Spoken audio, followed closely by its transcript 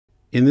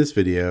In this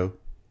video,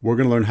 we're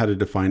going to learn how to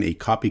define a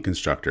copy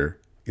constructor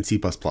in C++.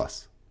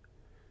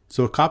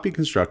 So a copy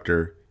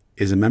constructor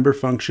is a member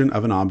function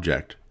of an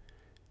object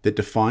that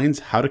defines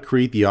how to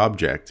create the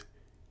object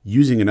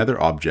using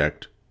another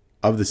object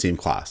of the same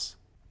class.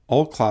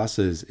 All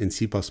classes in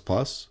C++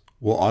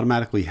 will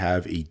automatically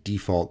have a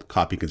default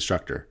copy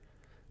constructor,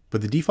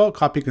 but the default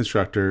copy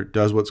constructor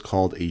does what's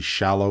called a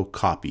shallow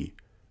copy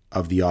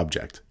of the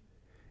object.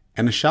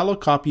 And a shallow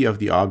copy of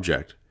the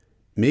object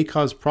may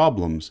cause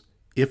problems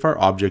if our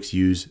objects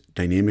use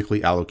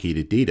dynamically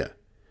allocated data.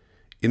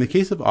 In the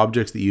case of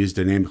objects that use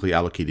dynamically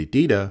allocated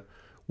data,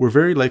 we're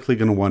very likely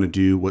going to want to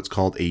do what's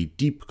called a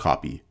deep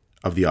copy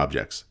of the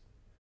objects.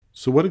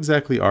 So what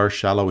exactly are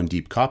shallow and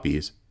deep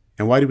copies,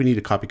 and why do we need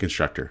a copy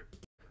constructor?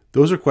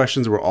 Those are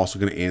questions we're also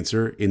going to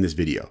answer in this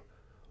video.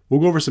 We'll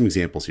go over some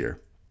examples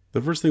here.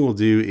 The first thing we'll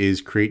do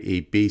is create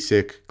a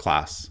basic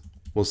class.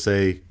 We'll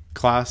say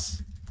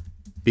class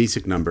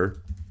basic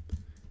number,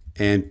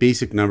 and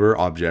basic number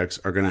objects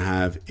are going to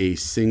have a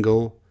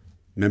single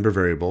member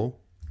variable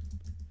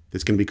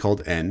that's going to be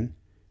called n,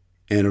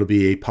 and it'll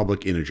be a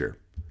public integer.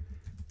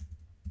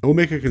 And we'll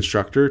make a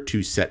constructor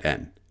to set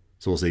n.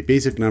 So we'll say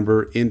basic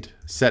number int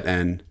set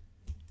n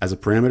as a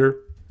parameter,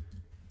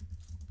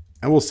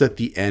 and we'll set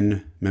the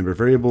n member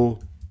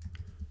variable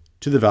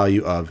to the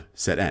value of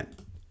set n.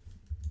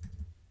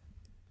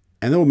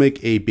 And then we'll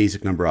make a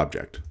basic number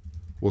object.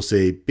 We'll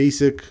say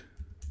basic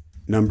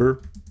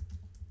number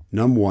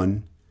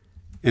num1,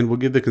 and we'll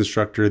give the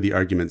constructor the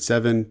argument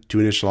 7 to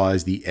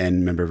initialize the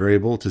n member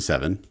variable to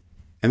 7.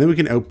 And then we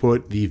can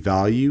output the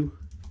value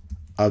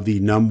of the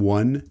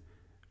num1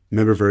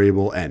 member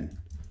variable n.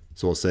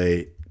 So we'll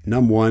say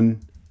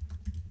num1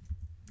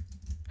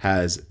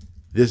 has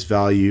this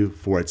value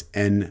for its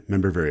n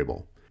member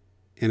variable.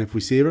 And if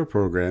we save our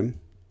program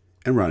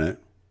and run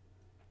it,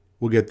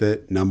 we'll get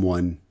that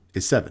num1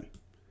 is 7.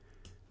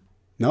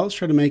 Now let's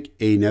try to make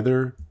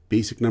another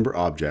basic number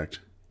object,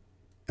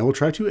 and we'll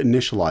try to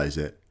initialize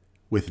it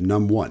with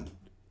num1.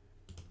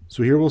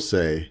 So here we'll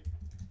say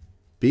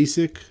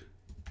basic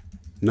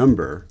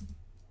number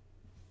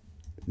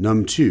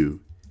num2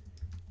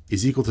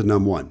 is equal to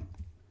num1.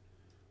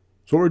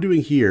 So what we're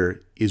doing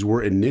here is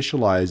we're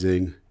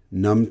initializing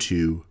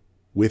num2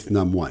 with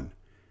num1.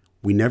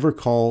 We never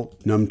call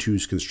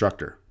num2's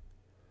constructor.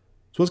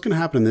 So what's going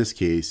to happen in this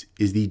case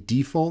is the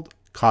default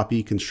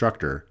copy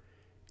constructor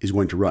is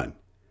going to run.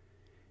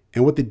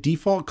 And what the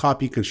default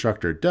copy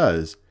constructor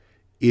does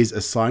is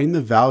assign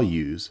the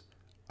values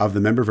of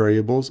the member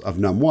variables of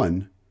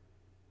num1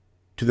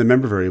 to the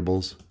member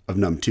variables of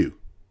num2.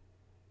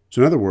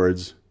 So in other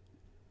words,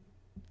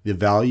 the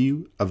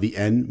value of the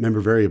n member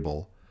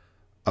variable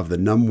of the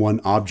num1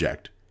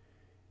 object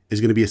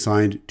is going to be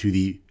assigned to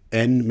the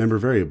n member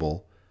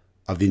variable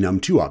of the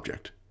num2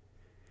 object.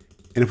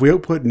 And if we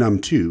output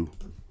num2,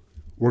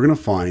 we're going to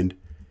find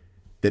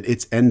that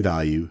its n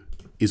value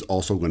is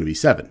also going to be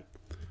 7.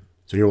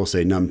 So here we'll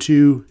say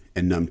num2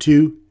 and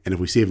num2, and if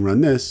we save and run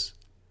this,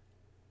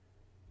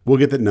 we'll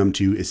get that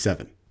num2 is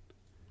 7.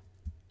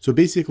 So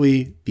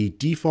basically, the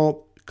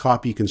default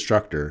copy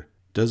constructor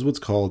does what's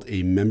called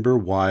a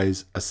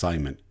member-wise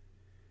assignment,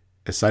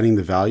 assigning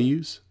the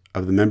values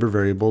of the member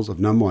variables of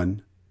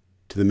num1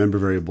 to the member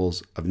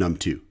variables of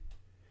num2.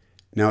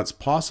 Now it's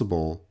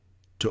possible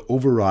to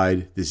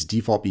override this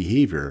default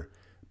behavior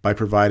by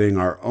providing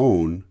our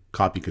own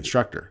copy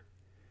constructor.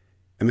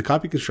 And the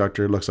copy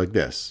constructor looks like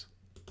this.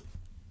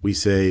 We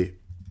say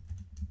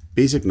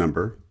basic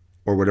number,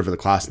 or whatever the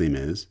class name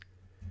is,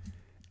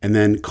 and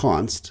then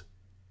const,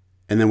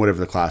 and then whatever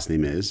the class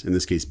name is, in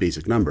this case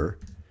basic number,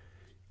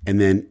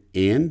 and then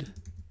and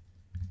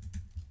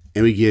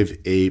we give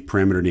a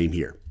parameter name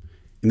here.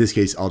 In this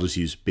case, I'll just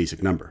use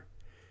basic number.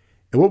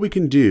 And what we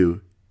can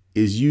do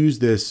is use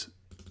this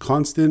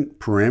constant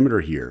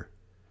parameter here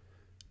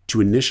to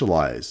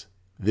initialize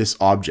this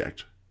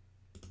object.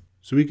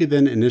 So we could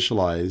then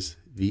initialize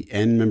the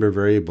n member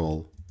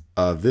variable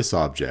of this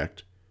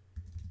object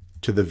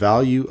to the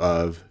value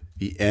of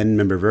the n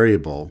member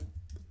variable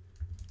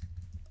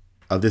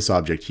of this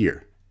object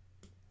here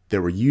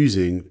that we're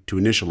using to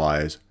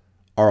initialize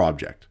our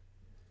object.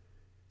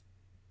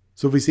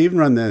 So if we save and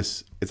run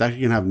this, it's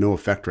actually going to have no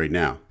effect right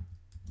now,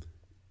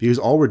 because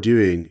all we're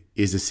doing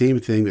is the same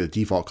thing that the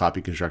default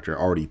copy constructor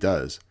already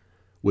does,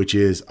 which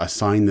is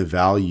assign the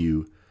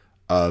value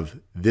of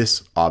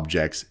this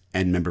object's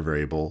n member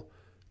variable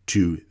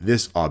to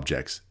this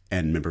object's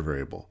n member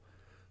variable.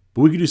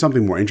 But we could do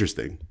something more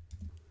interesting.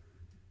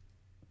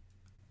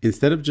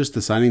 Instead of just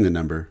assigning the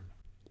number,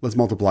 let's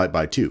multiply it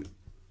by 2.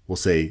 We'll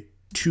say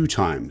 2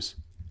 times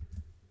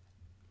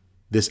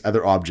this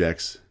other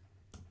object's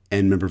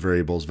n member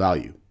variable's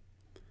value.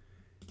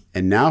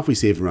 And now if we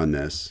save and run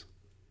this,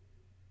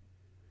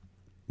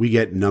 we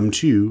get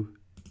num2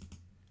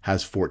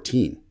 has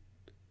 14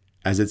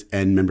 as its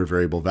n member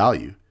variable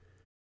value.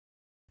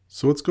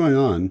 So what's going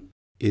on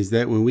is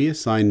that when we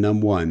assign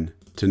num1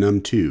 to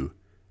num2,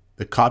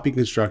 the copy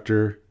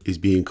constructor is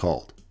being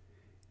called.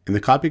 And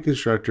the copy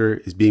constructor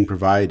is being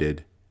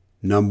provided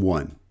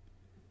num1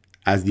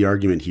 as the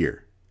argument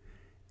here.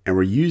 and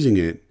we're using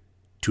it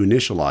to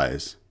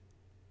initialize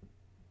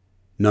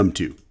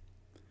num2.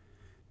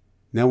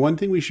 Now, one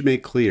thing we should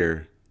make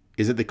clear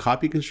is that the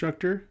copy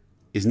constructor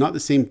is not the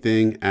same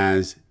thing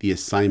as the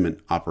assignment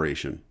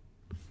operation.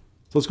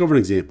 So let's go over an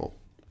example.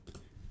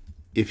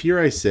 If here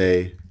I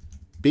say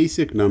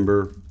basic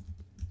number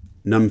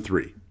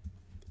num3,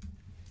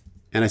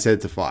 and I set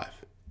it to 5,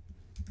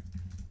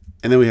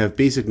 and then we have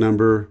basic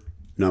number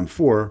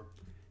num4,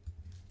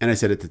 and I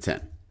set it to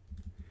 10.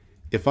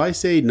 If I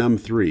say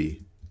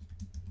num3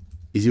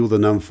 is equal to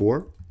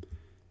num4,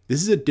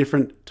 this is a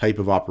different type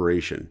of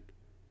operation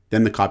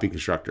than the copy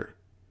constructor.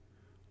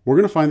 We're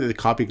going to find that the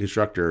copy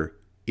constructor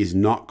is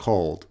not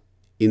called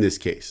in this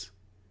case.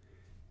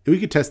 And we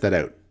could test that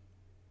out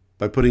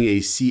by putting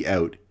a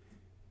cout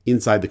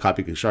inside the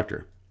copy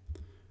constructor.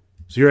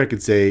 So here I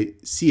could say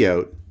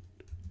cout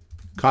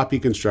copy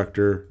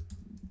constructor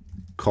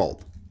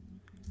called.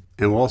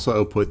 And we'll also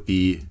output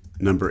the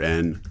number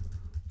n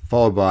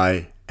followed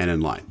by n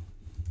in line.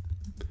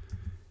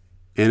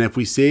 And if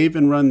we save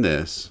and run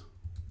this,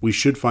 we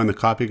should find the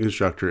copy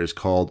constructor is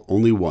called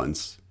only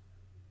once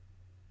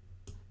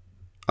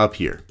up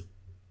here.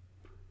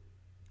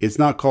 It's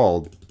not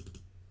called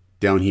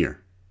down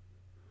here.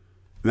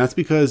 And that's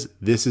because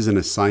this is an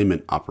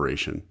assignment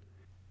operation.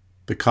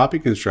 The copy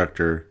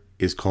constructor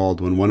is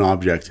called when one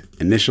object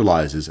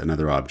initializes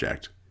another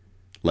object,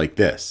 like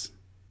this.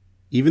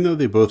 Even though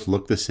they both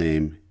look the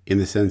same in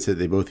the sense that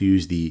they both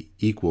use the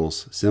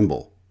equals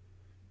symbol,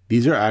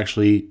 these are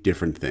actually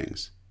different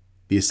things.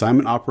 The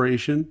assignment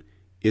operation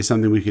is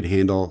something we could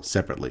handle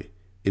separately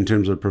in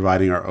terms of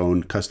providing our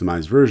own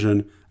customized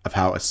version of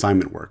how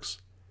assignment works.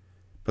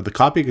 But the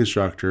copy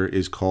constructor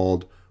is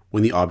called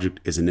when the object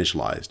is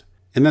initialized.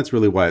 And that's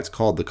really why it's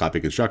called the copy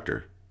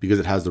constructor, because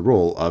it has the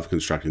role of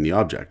constructing the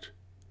object.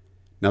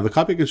 Now, the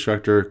copy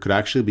constructor could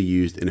actually be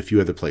used in a few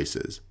other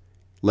places.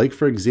 Like,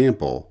 for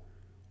example,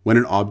 when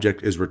an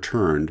object is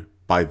returned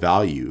by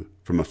value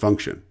from a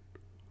function,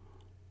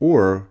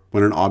 or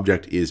when an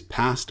object is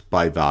passed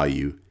by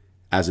value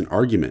as an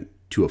argument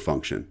to a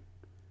function.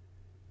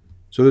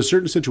 So there's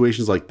certain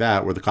situations like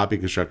that where the copy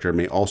constructor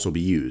may also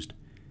be used.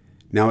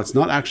 Now, it's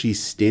not actually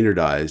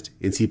standardized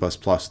in C++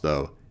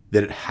 though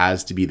that it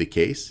has to be the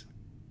case.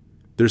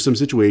 There's some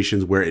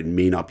situations where it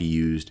may not be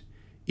used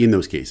in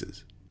those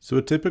cases. So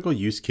a typical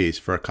use case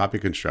for a copy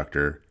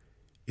constructor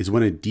is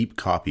when a deep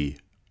copy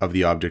of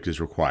the object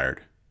is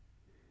required.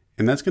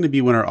 And that's going to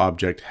be when our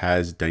object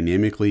has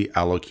dynamically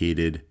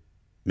allocated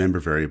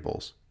member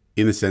variables,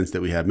 in the sense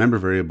that we have member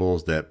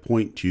variables that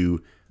point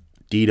to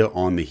data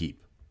on the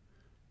heap.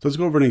 So let's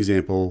go over an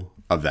example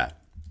of that.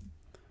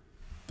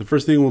 The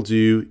first thing we'll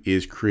do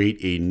is create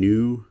a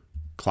new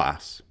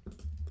class.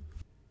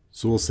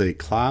 So we'll say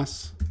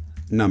class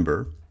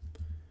number,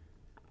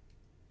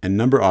 and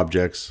number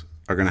objects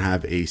are going to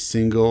have a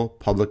single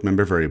public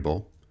member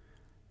variable.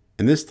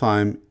 And this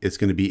time it's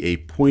going to be a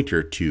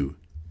pointer to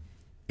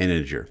an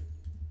integer.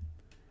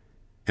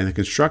 And the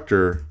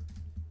constructor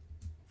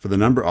for the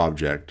number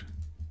object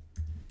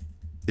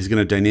is going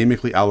to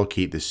dynamically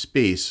allocate the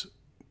space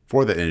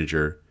for that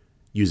integer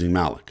using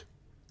malloc.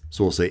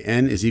 So we'll say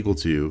n is equal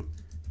to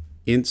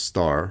int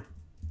star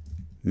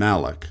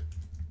malloc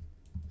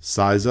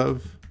size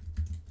of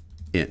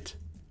int.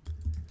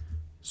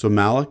 So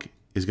malloc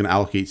is going to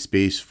allocate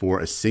space for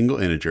a single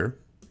integer.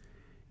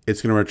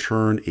 It's going to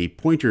return a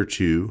pointer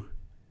to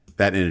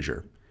that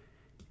integer.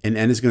 And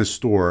n is going to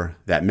store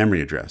that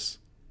memory address.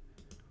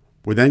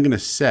 We're then going to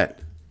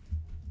set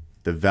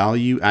the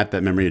value at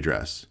that memory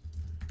address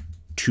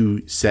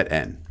to set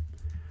n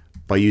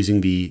by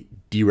using the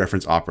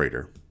dereference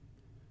operator.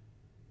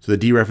 So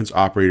the dereference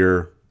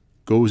operator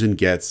goes and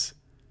gets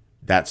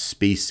that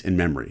space in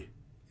memory,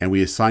 and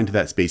we assign to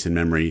that space in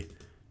memory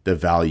the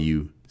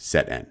value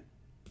set n.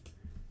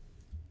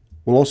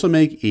 We'll also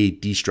make a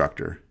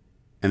destructor,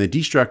 and the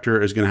destructor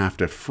is going to have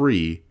to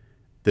free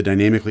the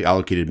dynamically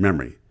allocated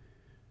memory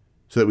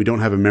so that we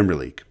don't have a memory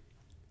leak.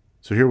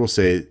 So here we'll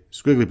say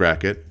squiggly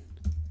bracket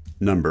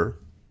number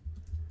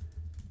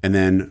and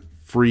then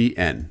free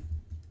n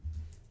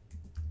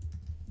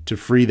to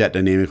free that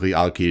dynamically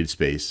allocated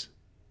space.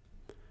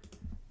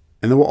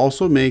 And then we'll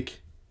also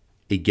make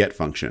a get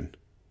function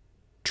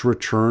to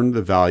return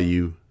the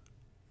value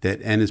that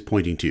n is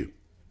pointing to.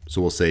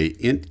 So we'll say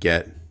int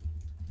get,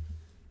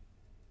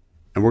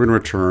 and we're going to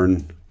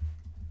return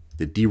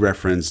the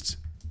dereferenced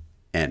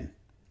n,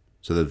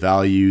 so the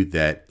value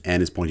that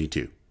n is pointing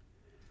to.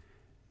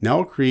 Now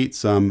we'll create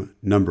some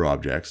number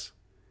objects,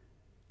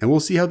 and we'll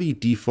see how the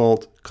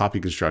default copy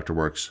constructor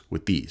works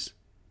with these.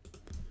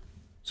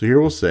 So here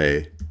we'll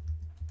say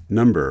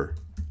number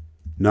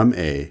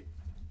num_a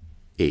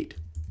 8.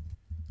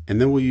 And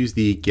then we'll use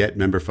the get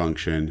member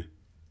function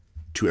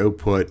to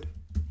output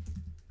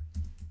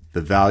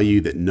the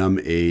value that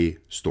num_a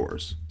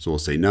stores. So we'll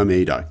say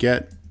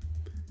num_a.get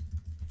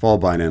followed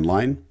by an end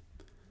line,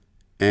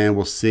 and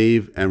we'll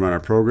save and run our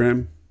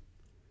program,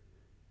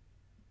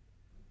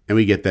 and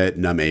we get that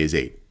num_a is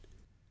 8.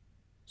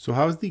 So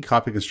how is the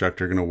copy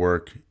constructor going to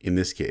work in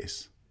this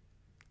case?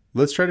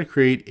 Let's try to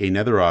create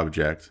another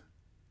object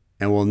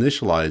and we'll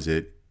initialize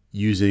it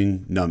using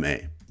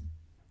num_a.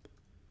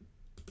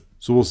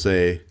 So we'll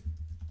say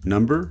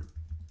number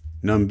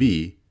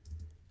num_b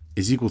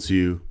is equal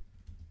to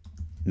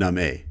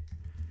num_a.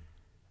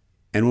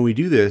 And when we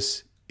do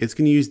this, it's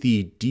going to use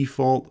the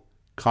default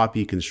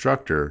copy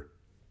constructor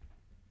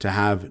to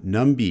have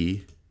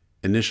num_b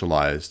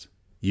initialized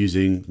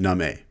using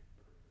num_a.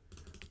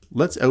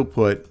 Let's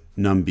output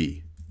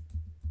num_b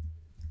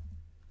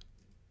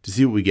to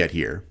see what we get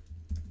here.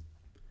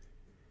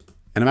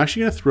 And I'm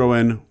actually going to throw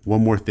in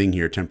one more thing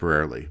here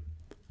temporarily.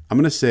 I'm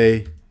going to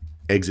say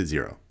exit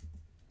 0.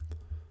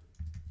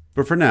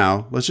 But for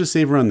now, let's just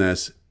save and run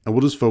this, and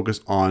we'll just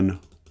focus on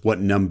what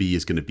num_b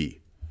is going to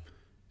be.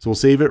 So we'll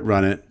save it,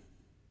 run it,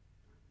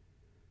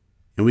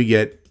 and we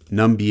get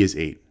num_b is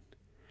 8.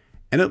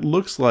 And it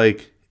looks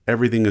like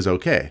everything is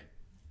okay.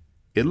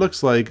 It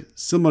looks like,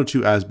 similar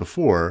to as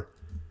before,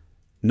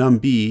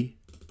 num_b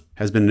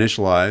has been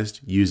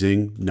initialized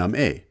using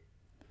num_a.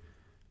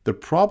 The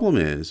problem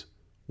is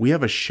we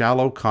have a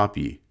shallow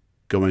copy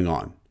going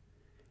on,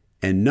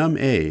 and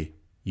num_a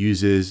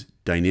uses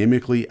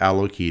dynamically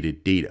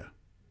allocated data.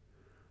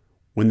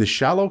 When the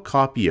shallow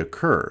copy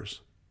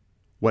occurs,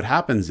 what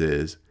happens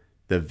is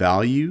the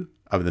value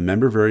of the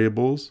member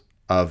variables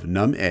of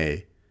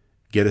num_a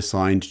get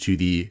assigned to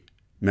the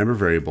member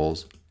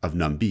variables of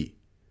num_b.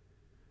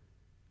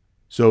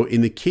 So in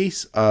the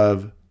case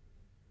of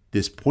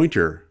this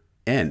pointer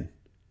n,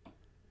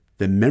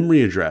 the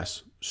memory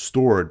address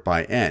stored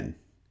by n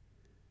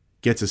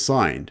gets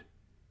assigned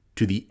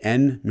to the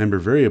n member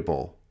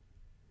variable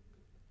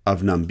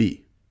of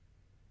num_b.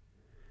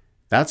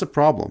 That's a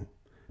problem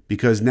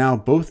because now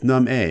both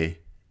num_a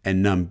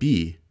and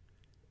num_b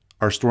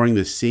are storing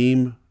the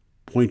same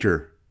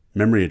pointer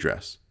memory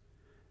address.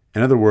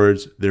 In other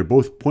words, they're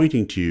both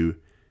pointing to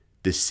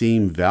the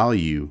same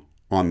value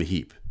on the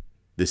heap,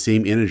 the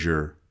same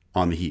integer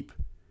on the heap.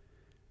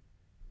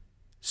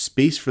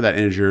 Space for that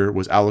integer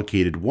was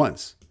allocated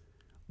once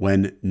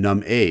when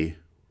num_a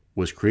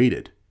was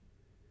created.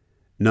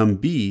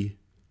 Num_b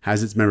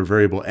has its member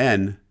variable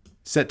n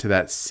set to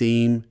that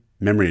same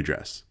memory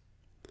address.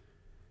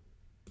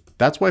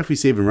 That's why if we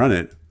save and run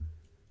it,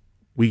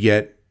 we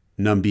get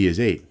num_b is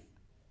 8,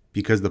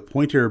 because the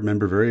pointer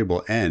member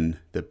variable n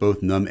that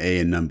both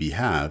num_a and num_b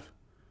have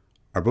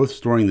are both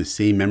storing the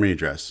same memory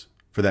address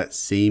for that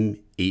same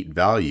 8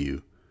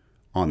 value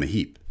on the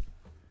heap.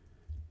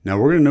 Now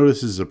we're going to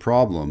notice this is a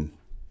problem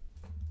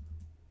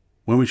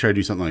when we try to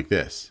do something like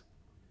this.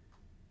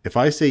 If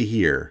I say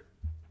here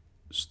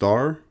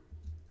star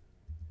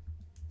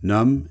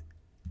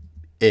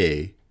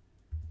num_a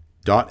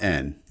dot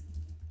n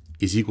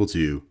is equal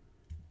to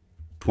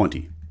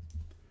 20.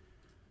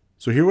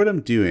 So here what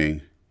I'm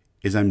doing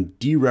is I'm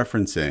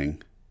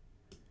dereferencing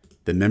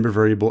the member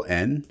variable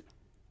n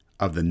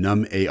of the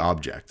num_a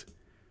object,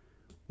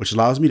 which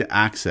allows me to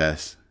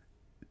access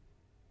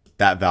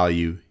that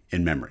value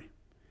in memory.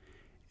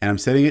 And I'm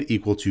setting it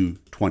equal to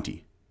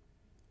 20.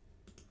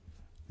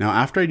 Now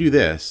after I do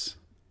this,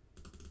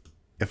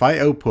 if I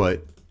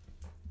output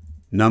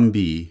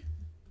num_b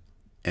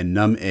and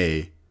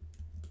num_a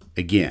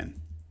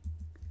again,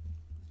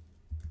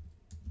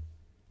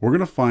 we're going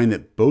to find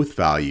that both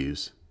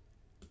values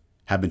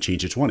have been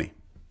changed to 20.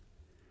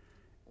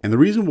 And the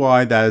reason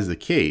why that is the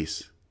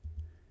case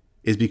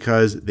is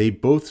because they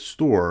both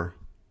store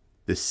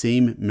the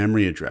same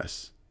memory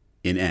address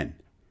in n.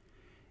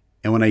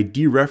 And when I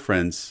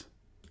dereference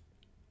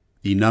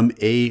the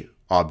num_a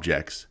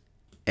object's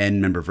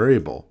n member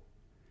variable,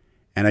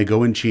 and I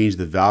go and change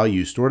the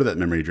value stored at that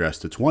memory address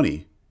to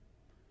 20,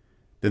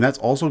 then that's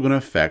also going to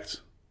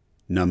affect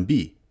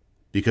num_b,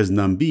 because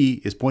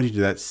num_b is pointing to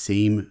that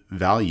same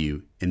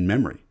value in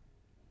memory.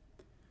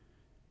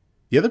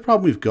 The other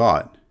problem we've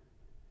got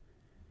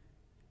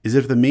is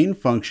if the main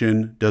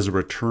function does a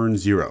return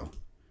 0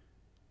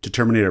 to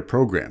terminate our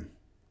program,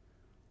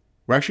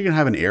 we're actually going to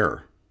have an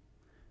error.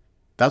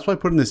 That's why I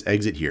put in this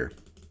exit here,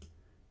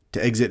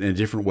 to exit in a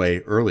different way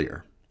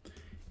earlier.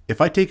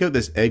 If I take out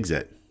this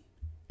exit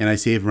and I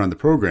save and run the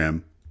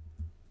program,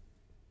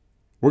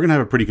 we're going to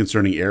have a pretty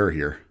concerning error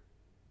here.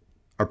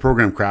 Our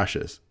program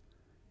crashes.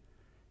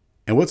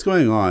 And what's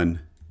going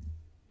on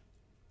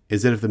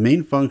is that if the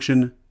main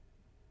function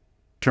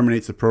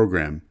terminates the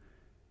program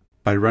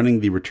by running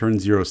the return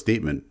 0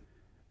 statement,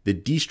 the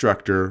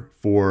destructor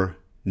for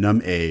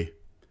num_a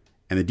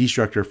and the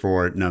destructor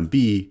for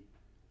num_b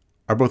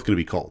are both going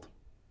to be called.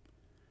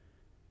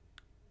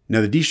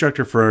 Now the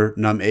destructor for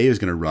num_a is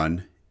going to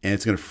run, and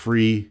it's going to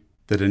free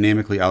the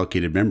dynamically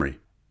allocated memory.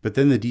 But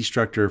then the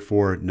destructor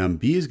for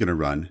num_b is going to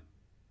run,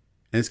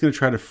 and it's going to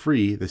try to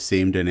free the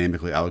same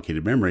dynamically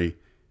allocated memory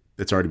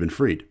that's already been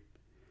freed.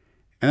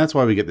 And that's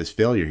why we get this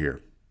failure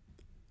here.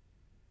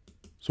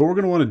 So what we're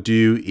going to want to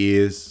do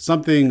is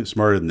something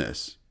smarter than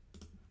this.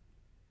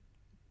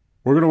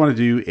 We're going to want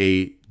to do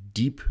a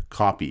deep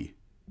copy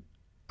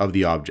of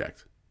the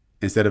object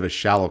instead of a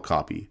shallow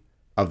copy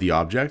of the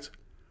object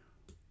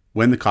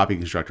when the copy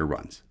constructor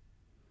runs.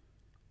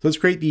 So let's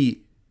create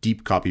the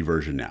deep copy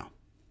version now.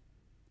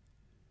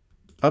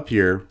 Up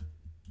here,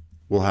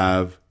 we'll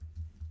have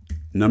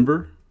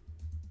number,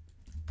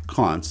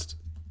 const,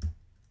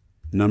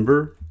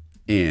 number,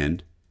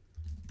 and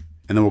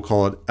then we'll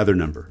call it other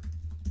number.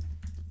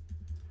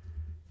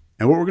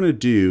 And what we're going to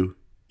do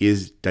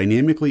is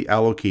dynamically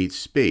allocate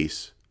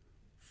space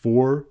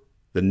for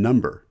the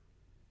number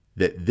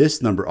that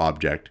this number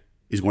object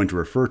is going to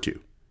refer to.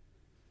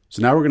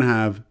 So now we're going to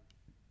have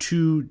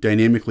two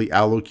dynamically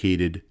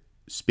allocated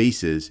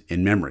spaces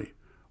in memory,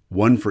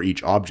 one for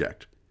each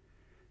object.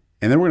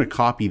 And then we're going to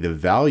copy the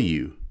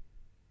value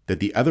that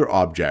the other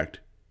object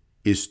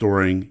is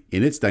storing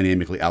in its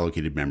dynamically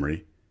allocated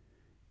memory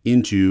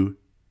into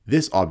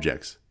this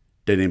object's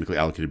dynamically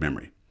allocated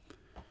memory.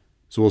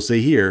 So we'll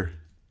say here,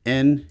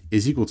 n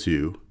is equal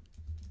to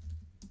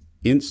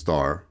int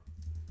star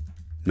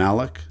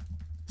malloc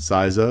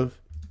size of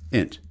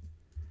int.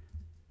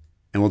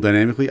 And we'll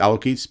dynamically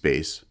allocate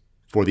space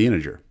for the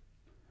integer.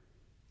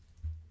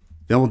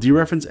 Then we'll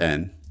dereference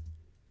n,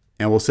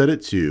 and we'll set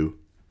it to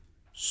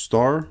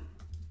star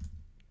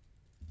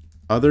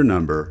other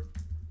number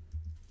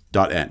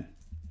dot n.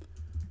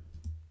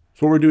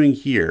 So what we're doing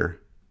here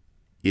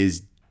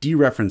is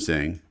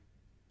dereferencing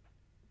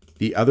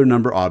the other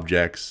number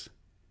object's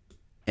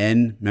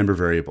n member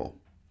variable.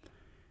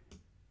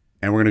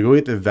 And we're going to go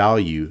get the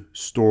value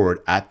stored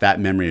at that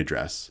memory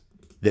address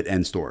that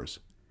n stores.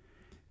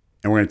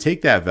 And we're going to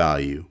take that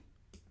value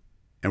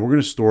and we're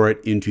going to store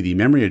it into the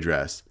memory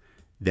address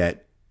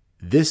that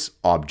this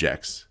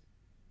object's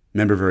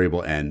member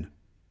variable n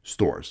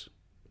stores.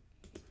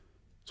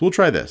 So we'll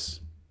try this.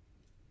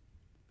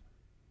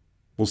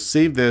 We'll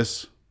save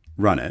this,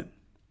 run it.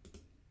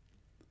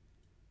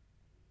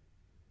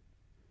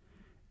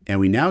 And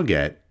we now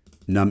get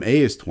num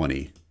A is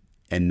 20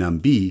 and num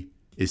B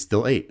is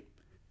still 8.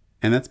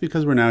 And that's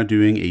because we're now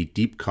doing a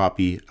deep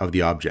copy of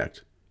the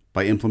object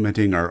by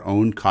implementing our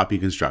own copy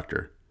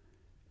constructor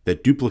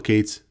that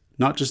duplicates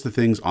not just the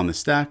things on the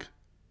stack,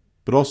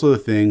 but also the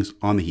things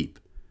on the heap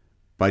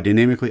by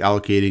dynamically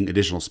allocating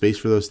additional space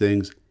for those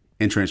things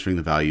and transferring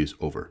the values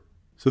over.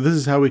 So this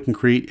is how we can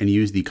create and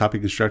use the copy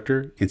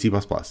constructor in C++.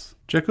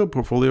 Check out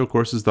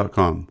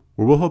portfoliocourses.com,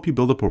 where we'll help you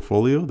build a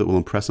portfolio that will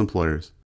impress employers.